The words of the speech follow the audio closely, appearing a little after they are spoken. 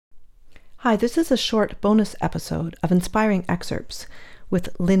Hi, this is a short bonus episode of Inspiring Excerpts with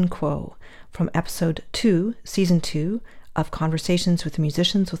Lynn Kuo from episode 2, season 2 of Conversations with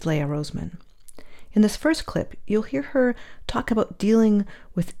Musicians with Leah Roseman. In this first clip, you'll hear her talk about dealing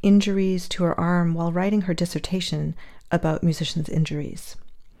with injuries to her arm while writing her dissertation about musicians' injuries,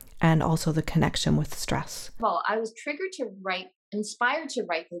 and also the connection with stress. Well, I was inspired to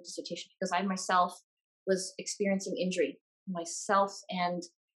write the dissertation because I myself was experiencing injury myself and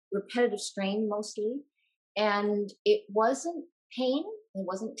repetitive strain mostly. And it wasn't pain, it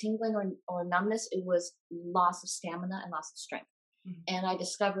wasn't tingling or numbness, it was loss of stamina and loss of strength. Mm-hmm. And I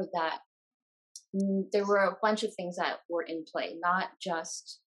discovered that there were a bunch of things that were in play, not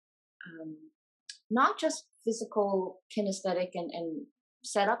just physical kinesthetic and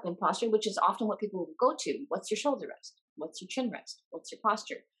setup and posture, which is often what people go to. What's your shoulder rest? What's your chin rest? What's your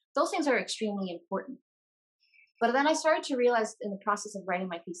posture? Those things are extremely important. But then I started to realize in the process of writing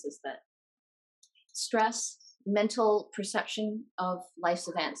my pieces that stress, mental perception of life's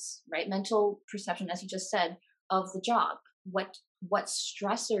events, right? Mental perception, as you just said, of the job. What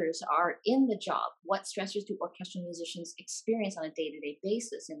stressors are in the job? What stressors do orchestral musicians experience on a day-to-day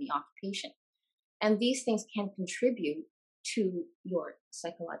basis in the occupation? And these things can contribute to your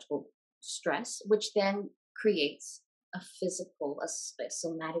psychological stress, which then creates a physical, a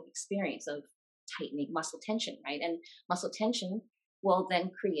somatic experience of tightening muscle tension, right? And muscle tension will then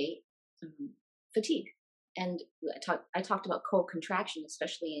create fatigue. And I talked about co-contraction,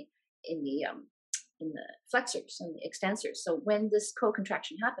 especially in the flexors and the extensors. So when this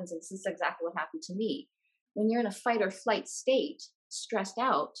co-contraction happens, and this is exactly what happened to me, when you're in a fight or flight state, stressed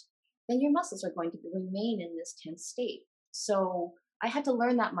out, then your muscles are going to remain in this tense state. So I had to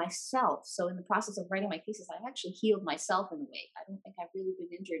learn that myself. So in the process of writing my pieces, I actually healed myself in a way. I don't think I've really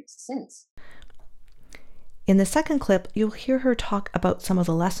been injured since. In the second clip, you'll hear her talk about some of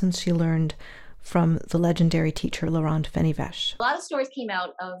the lessons she learned from the legendary teacher Laurent Fenivesh. A lot of stories came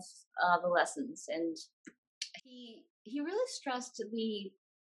out of the lessons, and he really stressed the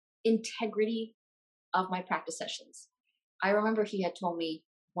integrity of my practice sessions. I remember he had told me,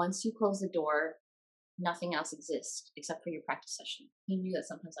 once you close the door, nothing else exists except for your practice session. He knew that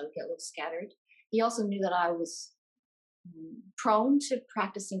sometimes I would get a little scattered. He also knew that I was prone to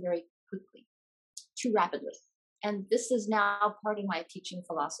practicing very quickly, too rapidly. And this is now part of my teaching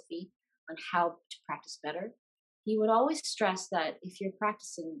philosophy on how to practice better. He would always stress that if you're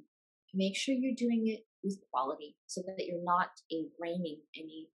practicing, make sure you're doing it with quality so that you're not ingraining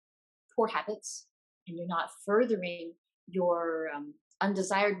any poor habits and you're not furthering your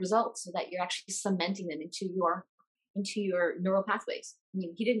undesired results, so that you're actually cementing them into your neural pathways. I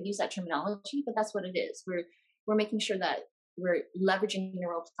mean, he didn't use that terminology, but that's what it is. We're making sure that we're leveraging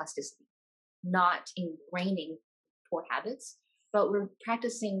neuroplasticity, not ingraining poor habits, but we're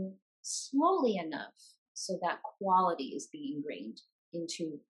practicing slowly enough so that quality is being ingrained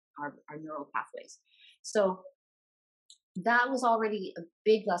into our neural pathways. So that was already a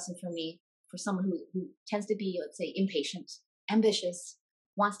big lesson for me, for someone who tends to be, let's say, impatient, ambitious,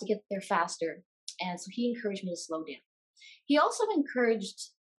 wants to get there faster. And so he encouraged me to slow down. He also encouraged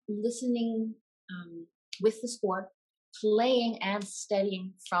listening with the score, playing and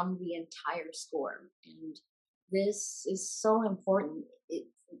studying from the entire score. And this is so important.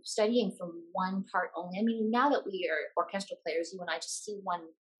 Studying from one part only. I mean, now that we are orchestral players, you and I just see one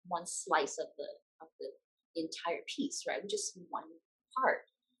slice of the entire piece, right? We just see one part.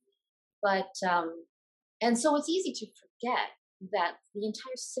 But and so it's easy to forget that the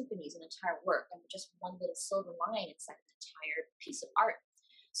entire symphony is an entire work, and just one little silver line inside an entire piece of art.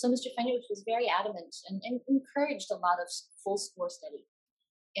 So Mr. Fenivesh was very adamant and encouraged a lot of full score study.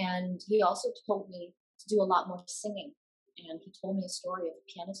 And he also told me to do a lot more singing. And he told me a story of a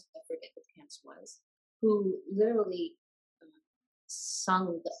pianist, I forget what the pianist was, who literally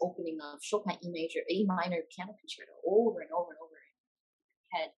sung the opening of Chopin A minor piano concerto over and over and over in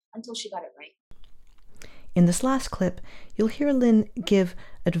her head until she got it right. In this last clip, you'll hear Lynn give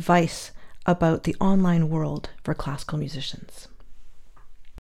advice about the online world for classical musicians.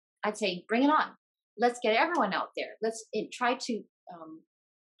 I'd say, bring it on. Let's get everyone out there. Let's try to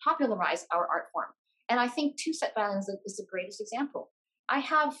popularize our art form. And I think two-set violin is the greatest example. I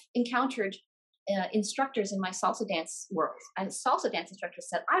have encountered instructors in my salsa dance world. A salsa dance instructor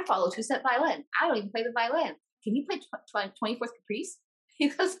said, I follow two-set violin. I don't even play the violin. Can you play 24th Caprice?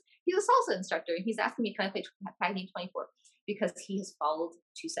 Because he's a salsa instructor. And he's asking me, can I play Paganini 24? Because he has followed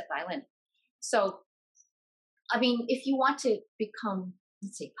two-set violin. So, I mean, if you want to become,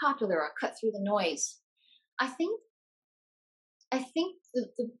 let's say, popular or cut through the noise, I think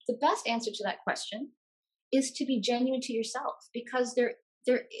the best answer to that question is to be genuine to yourself, because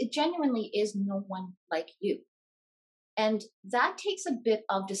it genuinely is no one like you. And that takes a bit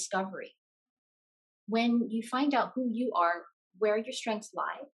of discovery. When you find out who you are, where your strengths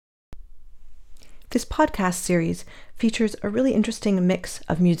lie. This podcast series features a really interesting mix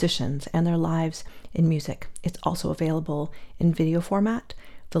of musicians and their lives in music. It's also available in video format.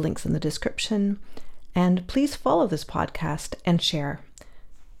 The link's in the description. And please follow this podcast and share.